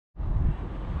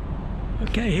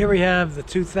Okay, here we have the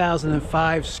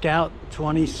 2005 Scout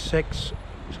 26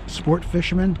 Sport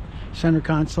Fisherman center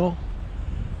console.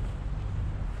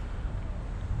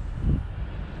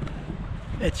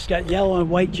 It's got yellow and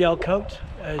white gel coat.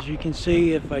 As you can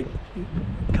see, if I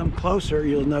come closer,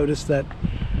 you'll notice that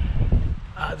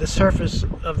the surface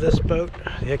of this boat,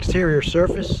 the exterior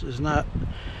surface, is no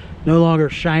longer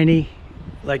shiny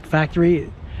like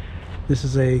factory. This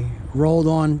is a rolled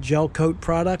on gel coat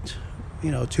product,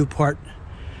 you know, two-part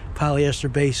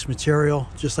polyester based material,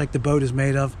 just like the boat is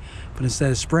made of, but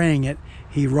instead of spraying it,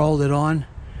 he rolled it on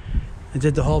and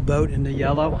did the whole boat in the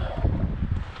yellow.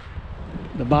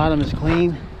 The bottom is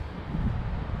clean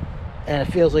and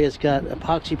it feels like it's got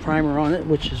epoxy primer on it,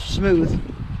 which is smooth.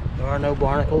 There are no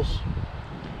barnacles.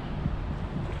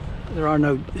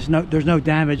 There's no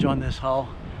damage on this hull.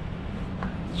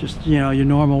 It's just, you know, your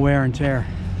normal wear and tear.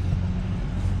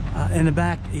 In the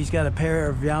back, he's got a pair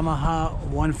of Yamaha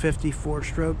 150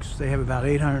 4-strokes. They have about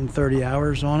 830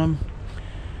 hours on them.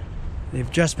 They've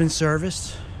just been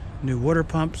serviced. New water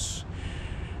pumps,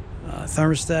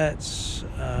 thermostats,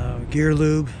 gear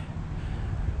lube,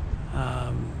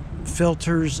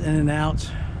 filters in and out,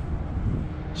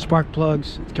 spark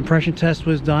plugs. Compression test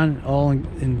was done, all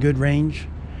in good range.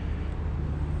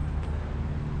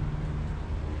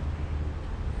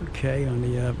 Okay, on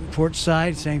the port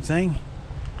side, same thing.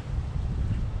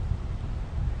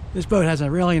 This boat has a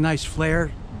really nice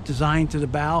flare design to the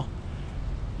bow.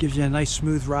 Gives you a nice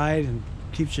smooth ride and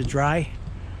keeps you dry.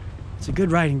 It's a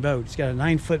good riding boat. It's got a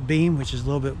 9-foot beam, which is a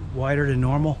little bit wider than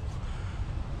normal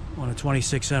on a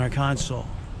 26 center console.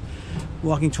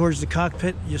 Walking towards the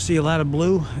cockpit, you'll see a lot of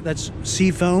blue. That's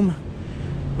sea foam,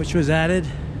 which was added.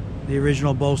 The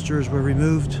original bolsters were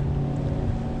removed.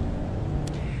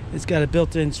 It's got a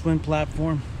built-in swim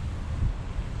platform,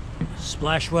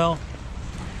 splash well.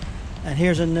 And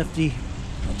here's a nifty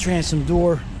transom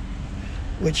door,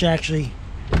 which actually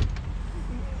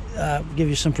give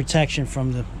you some protection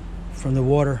from the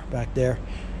water back there.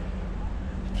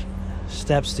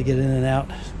 Steps to get in and out.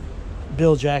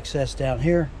 Bilge access down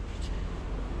here.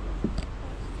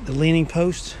 The leaning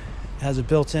post has a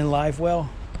built-in live well.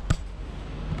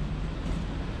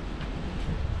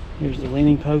 Here's the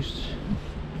leaning post.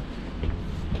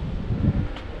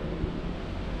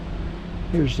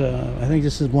 Here's, I think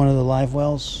this is one of the live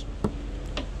wells.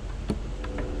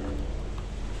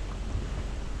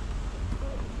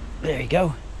 There you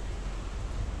go.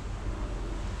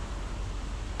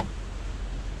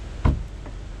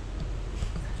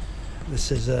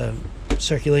 This is a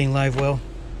circulating live well.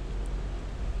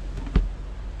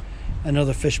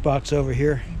 Another fish box over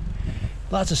here.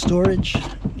 Lots of storage.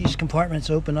 These compartments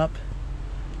open up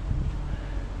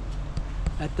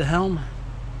at the helm.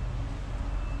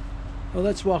 Well,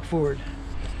 let's walk forward.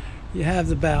 You have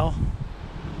the bow,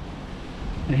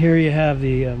 and here you have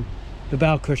the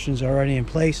bow cushions already in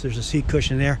place. There's a seat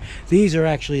cushion there. These are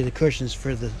actually the cushions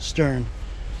for the stern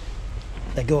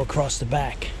that go across the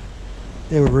back.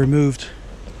 They were removed,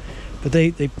 but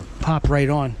they pop right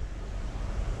on.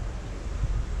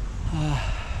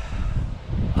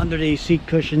 Under these seat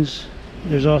cushions,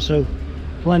 there's also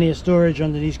plenty of storage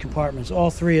under these compartments. All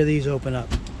three of these open up.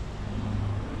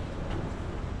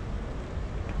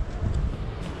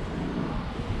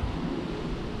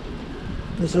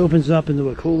 This opens up into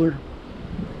a cooler.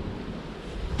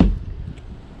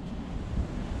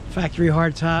 Factory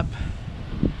hardtop,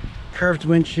 curved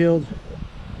windshield,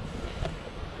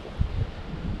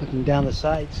 looking down the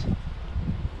sides.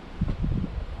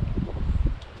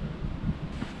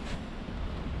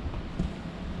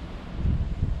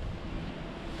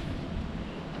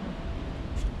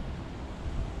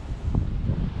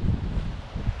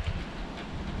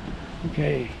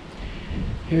 Okay,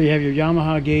 here you have your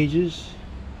Yamaha gauges.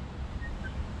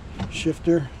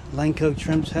 Shifter, Lenco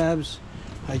trim tabs,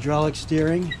 hydraulic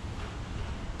steering.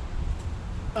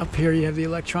 Up here you have the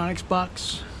electronics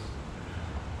box.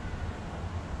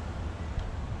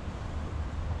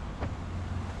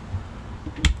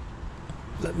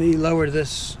 Let me lower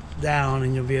this down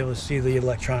and you'll be able to see the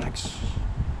electronics.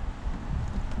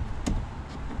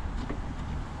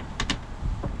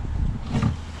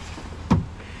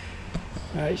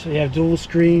 Alright, so you have dual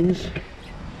screens.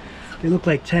 They look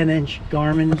like 10-inch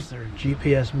Garmin's. They're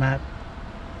GPS map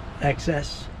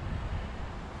XS.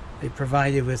 They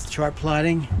provide you with chart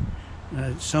plotting,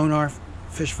 sonar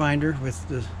fish finder with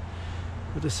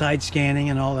the side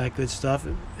scanning and all that good stuff,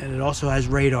 and it also has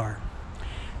radar.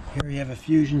 Here you have a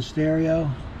Fusion stereo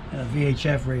and a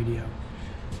VHF radio.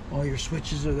 All your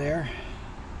switches are there.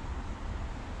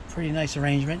 Pretty nice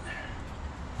arrangement.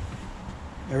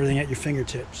 Everything at your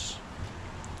fingertips.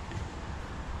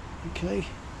 Okay.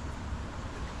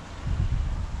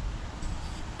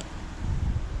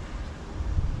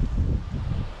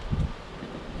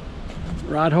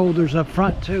 Rod holders up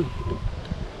front too.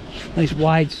 Nice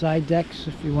wide side decks,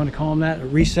 if you want to call them that. A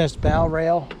recessed bow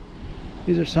rail.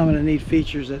 These are some of the neat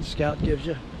features that Scout gives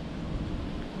you.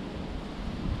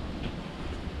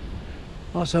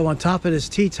 Also on top of this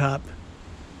T-top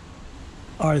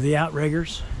are the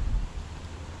outriggers.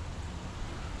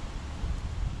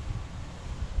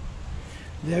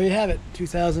 There you have it,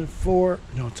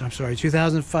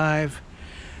 2005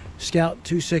 Scout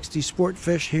 260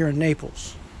 Sportfish here in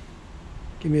Naples.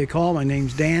 Give me a call. My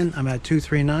name's Dan. I'm at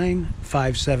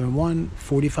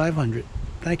 239-571-4500.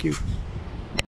 Thank you.